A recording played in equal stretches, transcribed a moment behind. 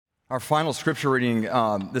Our final scripture reading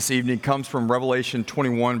this evening comes from Revelation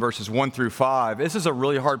 21, verses 1 through 5. This is a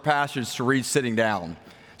really hard passage to read sitting down.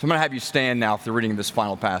 So I'm going to have you stand now for the reading of this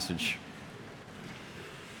final passage.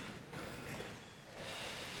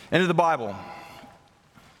 Into the Bible.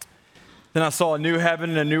 Then I saw a new heaven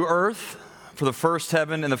and a new earth, for the first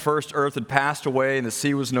heaven and the first earth had passed away, and the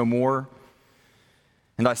sea was no more.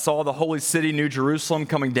 And I saw the holy city, New Jerusalem,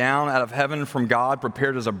 coming down out of heaven from God,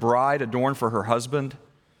 prepared as a bride adorned for her husband.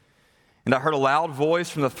 And I heard a loud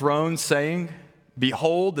voice from the throne saying,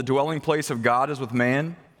 "Behold, the dwelling place of God is with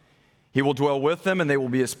man. He will dwell with them, and they will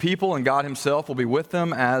be his people, and God himself will be with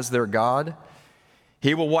them as their God.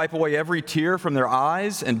 He will wipe away every tear from their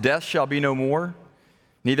eyes, and death shall be no more.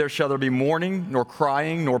 Neither shall there be mourning, nor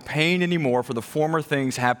crying, nor pain any more, for the former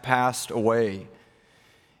things have passed away."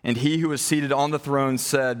 And he who was seated on the throne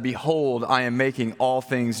said, "Behold, I am making all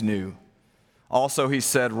things new." Also he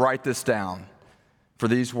said, "Write this down, for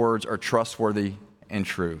these words are trustworthy and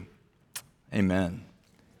true." Amen.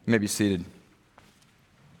 You may be seated.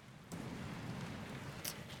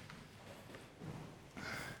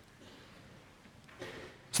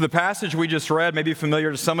 So the passage we just read may be familiar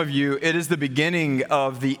to some of you. It is the beginning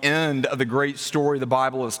of the end of the great story the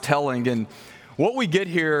Bible is telling. And what we get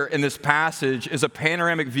here in this passage is a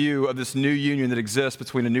panoramic view of this new union that exists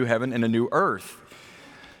between a new heaven and a new earth.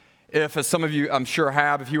 If, as some of you I'm sure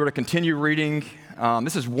have, if you were to continue reading,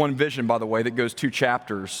 this is one vision, by the way, that goes 2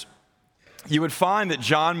 chapters, you would find that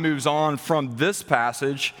John moves on from this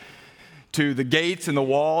passage to the gates and the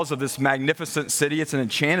walls of this magnificent city. It's an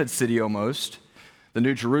enchanted city almost, the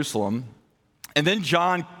New Jerusalem. And then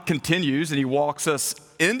John continues and he walks us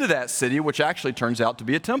into that city, which actually turns out to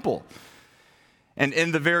be a temple. And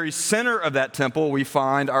in the very center of that temple, we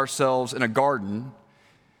find ourselves in a garden.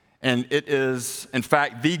 And it is, in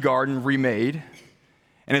fact, the garden remade.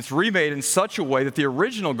 And it's remade in such a way that the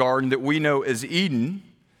original garden that we know as Eden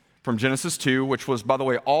from Genesis 2, which was, by the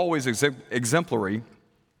way, always exemplary,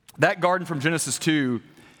 that garden from Genesis 2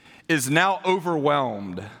 is now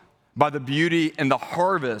overwhelmed by the beauty and the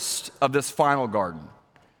harvest of this final garden,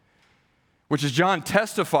 which, as John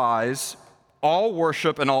testifies, all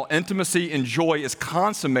worship and all intimacy and joy is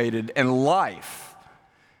consummated, and life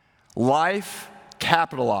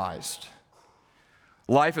capitalized.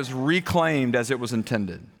 Life is reclaimed as it was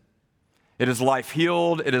intended. It is life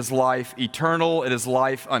healed, it is life eternal, it is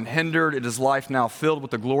life unhindered, it is life now filled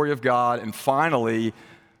with the glory of God, and finally,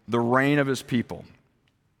 the reign of his people.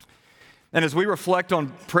 And as we reflect on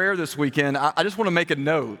prayer this weekend, I just want to make a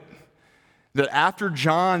note that after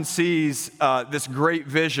John sees this great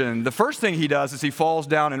vision, the first thing he does is he falls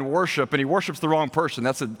down in worship, and he worships the wrong person.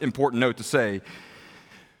 That's an important note to say.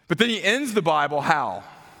 But then he ends the Bible how?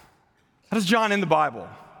 How does John end the Bible?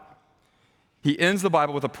 He ends the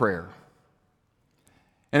Bible with a prayer.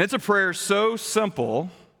 And it's a prayer so simple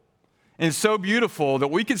and so beautiful that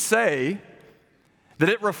we could say that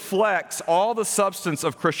it reflects all the substance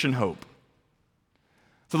of Christian hope.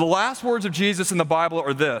 So the last words of Jesus in the Bible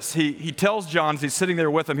are this. He tells John as he's sitting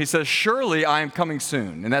there with him, he says, "Surely I am coming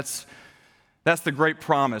soon." And that's the great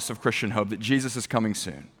promise of Christian hope, that Jesus is coming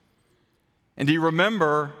soon. And do you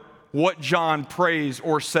remember what John prays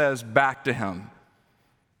or says back to him?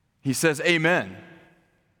 He says, "Amen.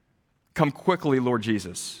 Come quickly, Lord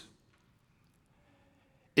Jesus."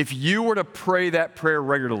 If you were to pray that prayer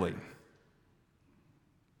regularly,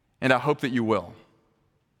 and I hope that you will,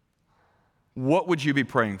 what would you be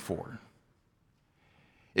praying for?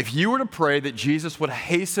 If you were to pray that Jesus would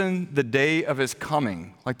hasten the day of his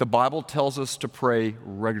coming, like the Bible tells us to pray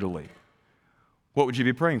regularly, what would you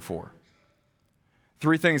be praying for?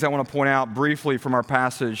 3 things I want to point out briefly from our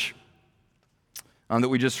passage that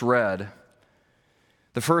we just read.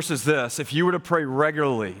 The first is this: if you were to pray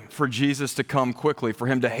regularly for Jesus to come quickly, for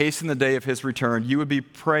him to hasten the day of his return, you would be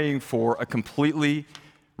praying for a completely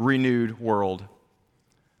renewed world.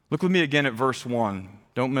 Look with me again at verse 1.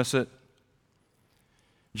 Don't miss it.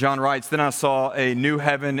 John writes, "Then I saw a new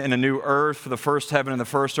heaven and a new earth, for the first heaven and the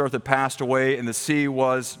first earth had passed away, and the sea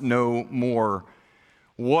was no more."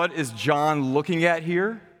 What is John looking at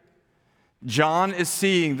here? John is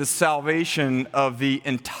seeing the salvation of the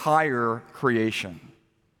entire creation.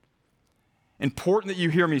 Important that you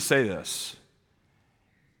hear me say this.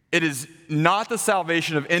 It is not the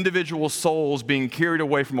salvation of individual souls being carried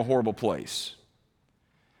away from a horrible place.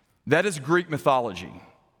 That is Greek mythology.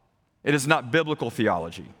 It is not biblical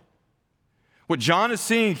theology. What John is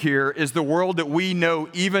seeing here is the world that we know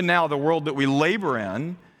even now, the world that we labor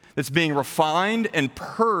in, that's being refined and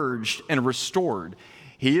purged and restored.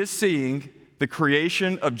 He is seeing the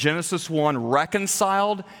creation of Genesis 1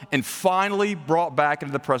 reconciled and finally brought back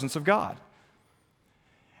into the presence of God.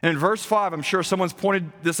 And in verse 5, I'm sure someone's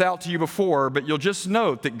pointed this out to you before, but you'll just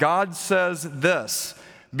note that God says this,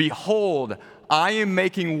 behold, I am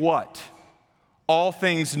making what? All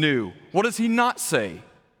things new. What does he not say?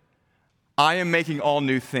 I am making all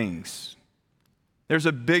new things. There's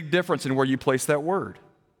a big difference in where you place that word.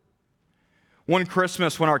 One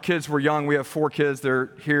Christmas when our kids were young, we have 4 kids,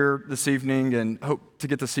 they're here this evening and hope to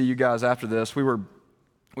get to see you guys after this.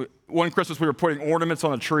 One Christmas we were putting ornaments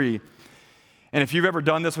on a tree. And if you've ever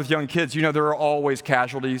done this with young kids, you know there are always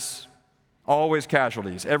casualties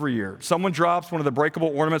every year. Someone drops one of the breakable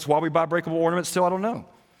ornaments. Why we buy breakable ornaments still, I don't know.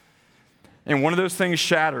 And one of those things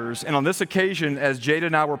shatters. And on this occasion, as Jada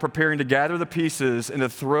and I were preparing to gather the pieces and to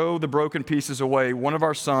throw the broken pieces away, one of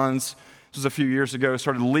our sons, this was a few years ago,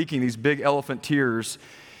 started leaking these big elephant tears.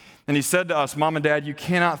 And he said to us, Mom and Dad, you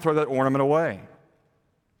cannot throw that ornament away.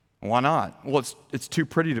 Why not? Well, it's too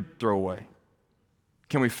pretty to throw away.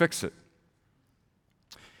 Can we fix it?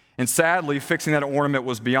 And sadly, fixing that ornament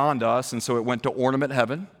was beyond us, and so it went to ornament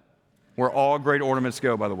heaven, where all great ornaments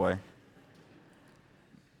go, by the way.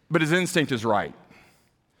 But his instinct is right.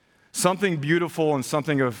 Something beautiful and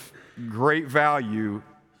something of great value,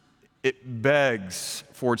 it begs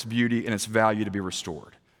for its beauty and its value to be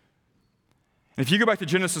restored. And if you go back to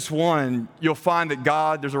Genesis 1, you'll find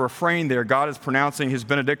that there's a refrain there. God is pronouncing his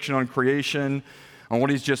benediction on creation, on what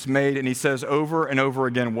he's just made, and he says over and over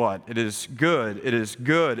again what? It is good, it is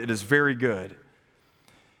good, it is very good. And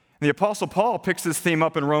the Apostle Paul picks this theme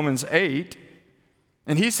up in Romans 8,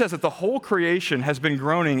 and he says that the whole creation has been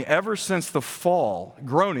groaning ever since the fall,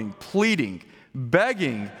 groaning, pleading,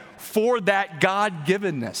 begging for that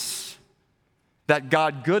God-givenness, that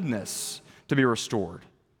God-goodness to be restored.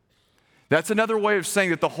 That's another way of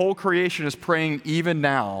saying that the whole creation is praying even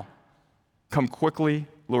now, come quickly,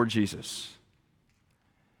 Lord Jesus.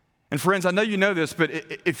 And friends, I know you know this, but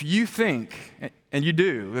if you think, and you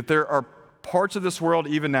do, that there are parts of this world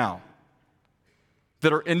even now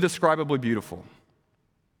that are indescribably beautiful,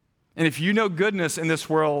 and if you know goodness in this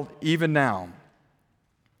world even now,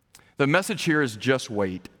 the message here is just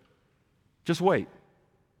wait. Just wait.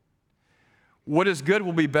 What is good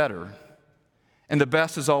will be better, and the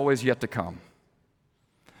best is always yet to come.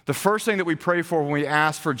 The first thing that we pray for when we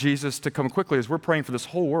ask for Jesus to come quickly is we're praying for this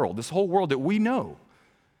whole world that we know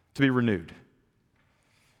to be renewed.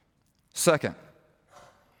 Second,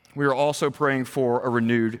 we are also praying for a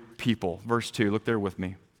renewed people. Verse 2, look there with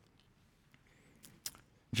me.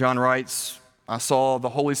 John writes, I saw the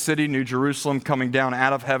holy city, New Jerusalem, coming down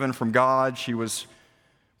out of heaven from God. She was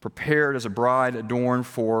prepared as a bride adorned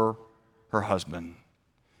for her husband.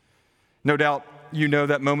 No doubt you know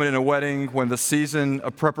that moment in a wedding when the season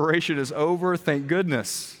of preparation is over. Thank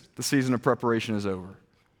goodness the season of preparation is over.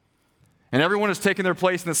 And everyone has taken their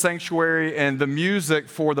place in the sanctuary, and the music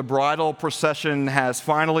for the bridal procession has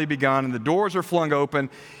finally begun, and the doors are flung open,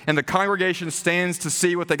 and the congregation stands to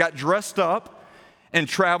see what they got dressed up and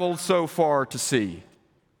traveled so far to see.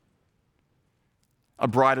 A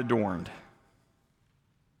bride adorned.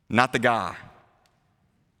 Not the guy.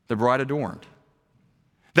 The bride adorned.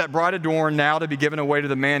 That bride adorned now to be given away to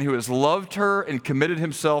the man who has loved her and committed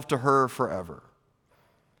himself to her forever.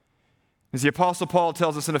 As the Apostle Paul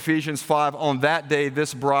tells us in Ephesians 5, on that day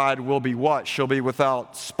this bride will be what? She'll be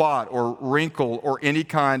without spot or wrinkle or any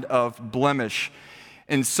kind of blemish.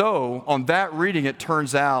 And so, on that reading, it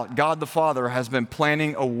turns out God the Father has been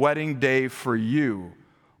planning a wedding day for you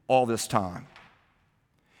all this time.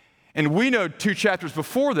 And we know 2 chapters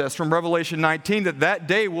before this from Revelation 19 that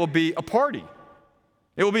day will be a party.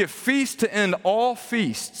 It will be a feast to end all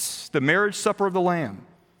feasts, the marriage supper of the Lamb.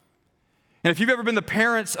 And if you've ever been the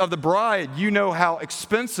parents of the bride, you know how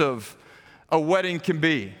expensive a wedding can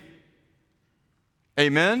be.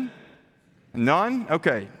 Amen? None?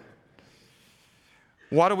 Okay.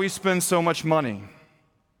 Why do we spend so much money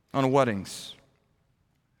on weddings?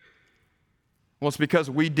 Well, it's because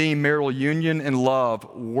we deem marital union and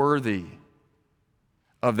love worthy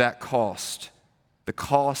of that cost, the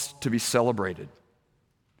cost to be celebrated.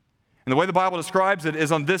 And the way the Bible describes it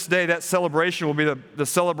is on this day, that celebration will be the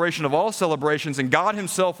celebration of all celebrations, and God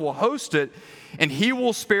himself will host it, and he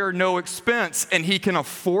will spare no expense, and he can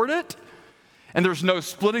afford it, and there's no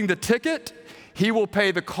splitting the ticket. He will pay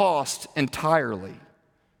the cost entirely.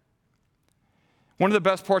 One of the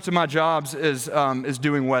best parts of my jobs is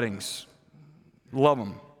doing weddings. Love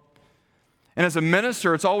them. And as a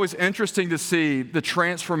minister, it's always interesting to see the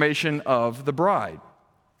transformation of the bride.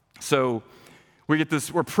 So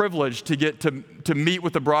we're privileged to get to meet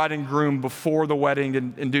with the bride and groom before the wedding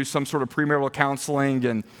and do some sort of premarital counseling.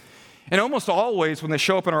 And almost always when they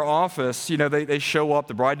show up in our office, they show up,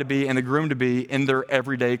 the bride-to-be and the groom-to-be, in their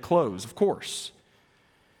everyday clothes, of course.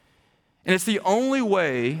 And it's the only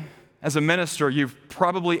way, as a minister, you've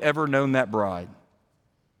probably ever known that bride.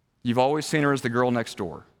 You've always seen her as the girl next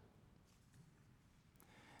door.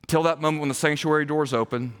 Until that moment when the sanctuary doors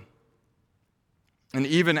open, and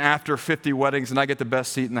even after 50 weddings and I get the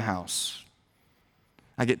best seat in the house,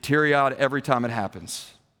 I get teary-eyed every time it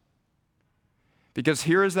happens. Because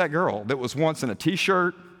here is that girl that was once in a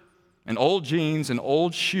t-shirt and old jeans and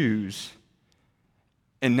old shoes,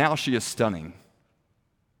 and now she is stunning.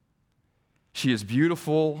 She is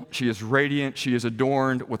beautiful, she is radiant, she is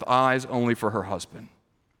adorned with eyes only for her husband.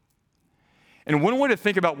 And one way to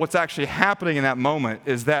think about what's actually happening in that moment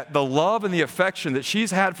is that the love and the affection that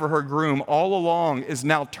she's had for her groom all along is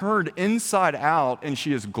now turned inside out, and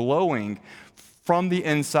she is glowing from the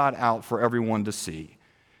inside out for everyone to see.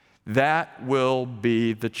 That will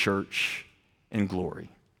be the church in glory.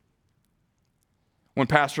 When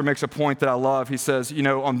Pastor makes a point that I love, he says,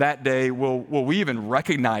 on that day, will we even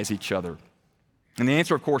recognize each other? And the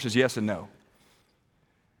answer, of course, is yes and no.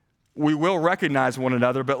 We will recognize one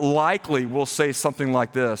another, but likely we'll say something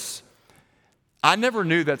like this: I never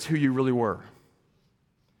knew that's who you really were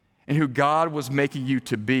and who God was making you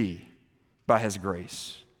to be by His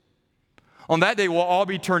grace. On that day, we'll all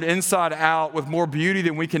be turned inside out with more beauty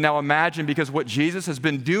than we can now imagine, because what Jesus has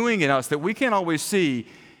been doing in us that we can't always see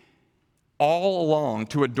all along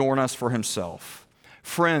to adorn us for Himself.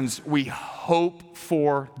 Friends, we hope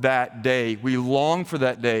for that day. We long for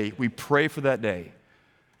that day. We pray for that day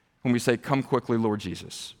when we say, "Come quickly, Lord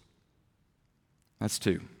Jesus." That's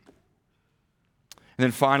two. And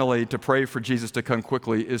then finally, to pray for Jesus to come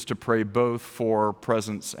quickly is to pray both for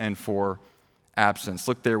presence and for absence.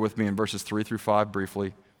 Look there with me in verses 3 through 5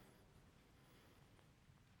 briefly.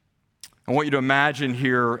 I want you to imagine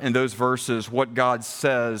here in those verses what God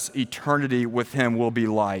says eternity with Him will be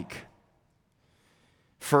like.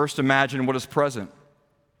 First, imagine what is present.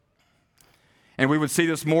 And we would see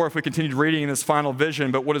this more if we continued reading in this final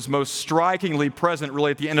vision, but what is most strikingly present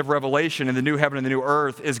really at the end of Revelation in the new heaven and the new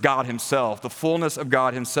earth is God Himself, the fullness of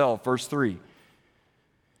God Himself. Verse 3.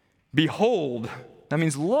 Behold, that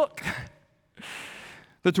means look.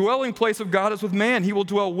 The dwelling place of God is with man. He will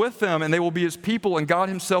dwell with them, and they will be His people, and God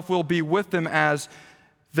Himself will be with them as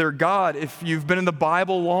their God. If you've been in the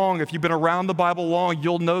Bible long, if you've been around the Bible long,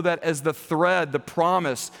 you'll know that as the thread, the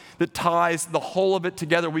promise that ties the whole of it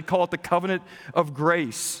together. We call it the covenant of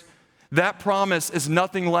grace. That promise is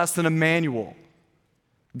nothing less than Emmanuel,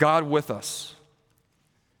 God with us.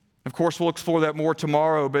 Of course, we'll explore that more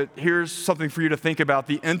tomorrow, but here's something for you to think about: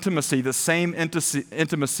 the intimacy, the same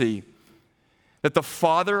intimacy that the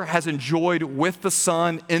Father has enjoyed with the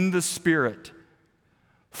Son in the Spirit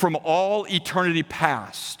from all eternity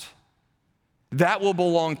past, that will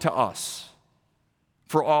belong to us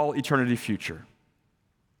for all eternity future.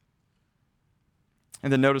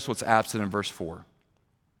 And then notice what's absent in verse 4.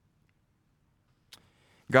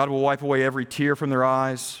 God will wipe away every tear from their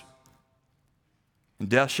eyes, and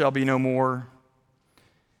death shall be no more.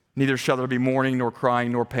 Neither shall there be mourning, nor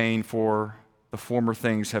crying, nor pain, for the former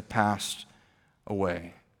things have passed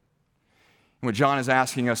away. And what John is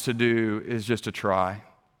asking us to do is just to try.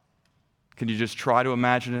 Can you just try to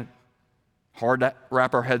imagine it? Hard to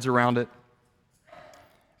wrap our heads around it.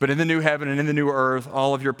 But in the new heaven and in the new earth,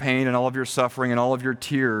 all of your pain and all of your suffering and all of your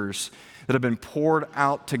tears that have been poured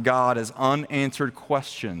out to God as unanswered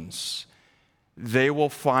questions, they will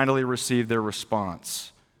finally receive their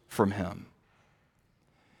response from Him.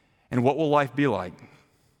 And what will life be like?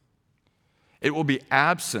 It will be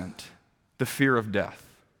absent the fear of death.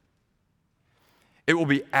 It will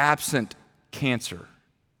be absent cancer.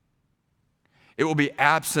 It will be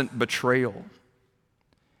absent betrayal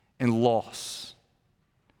and loss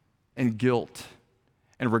and guilt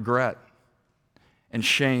and regret and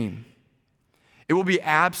shame. It will be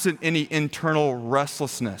absent any internal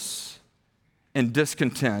restlessness and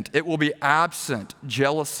discontent. It will be absent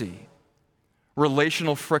jealousy,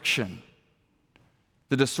 relational friction,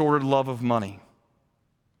 the disordered love of money.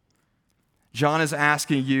 John is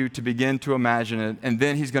asking you to begin to imagine it, and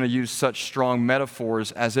then he's going to use such strong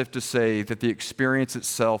metaphors as if to say that the experience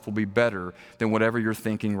itself will be better than whatever you're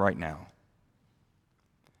thinking right now.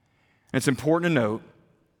 And it's important to note,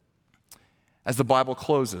 as the Bible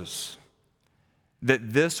closes,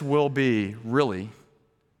 that this will be really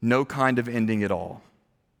no kind of ending at all.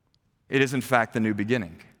 It is, in fact, the new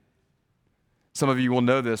beginning. Some of you will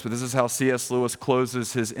know this, but this is how C.S. Lewis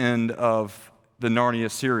closes his end of the Narnia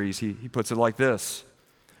series. He puts it like this: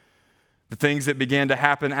 the things that began to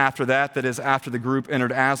happen after that is, after the group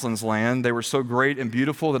entered Aslan's land, they were so great and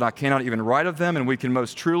beautiful that I cannot even write of them, and we can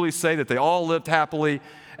most truly say that they all lived happily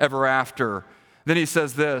ever after. Then he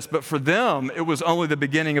says this, but for them, it was only the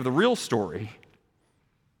beginning of the real story.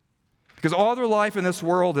 Because all their life in this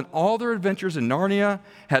world and all their adventures in Narnia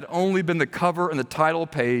had only been the cover and the title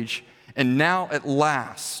page, and now at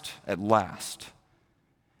last,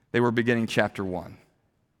 they were beginning chapter 1.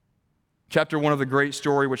 Chapter 1 of the great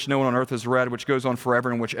story which no one on earth has read, which goes on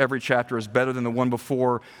forever, in which every chapter is better than the one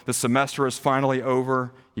before. The semester is finally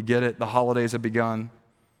over. You get it? The holidays have begun.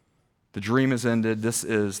 The dream is ended. This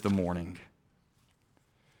is the morning.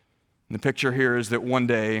 And the picture here is that one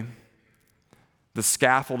day, the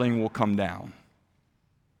scaffolding will come down.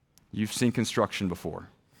 You've seen construction before.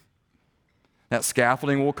 That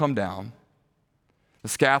scaffolding will come down. The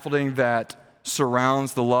scaffolding that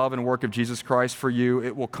surrounds the love and work of Jesus Christ for you,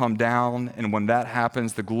 it will come down. And when that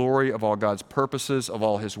happens, the glory of all God's purposes, of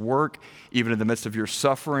all his work, even in the midst of your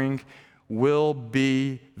suffering, will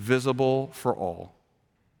be visible for all.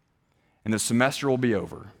 And the semester will be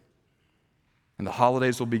over. And the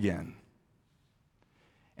holidays will begin.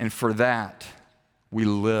 And for that, we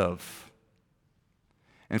live.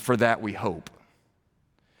 And for that, we hope.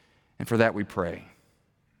 And for that, we pray.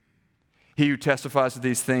 He who testifies to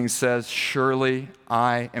these things says, surely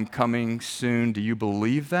I am coming soon. Do you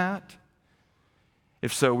believe that?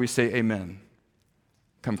 If so, we say amen.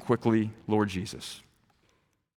 Come quickly, Lord Jesus.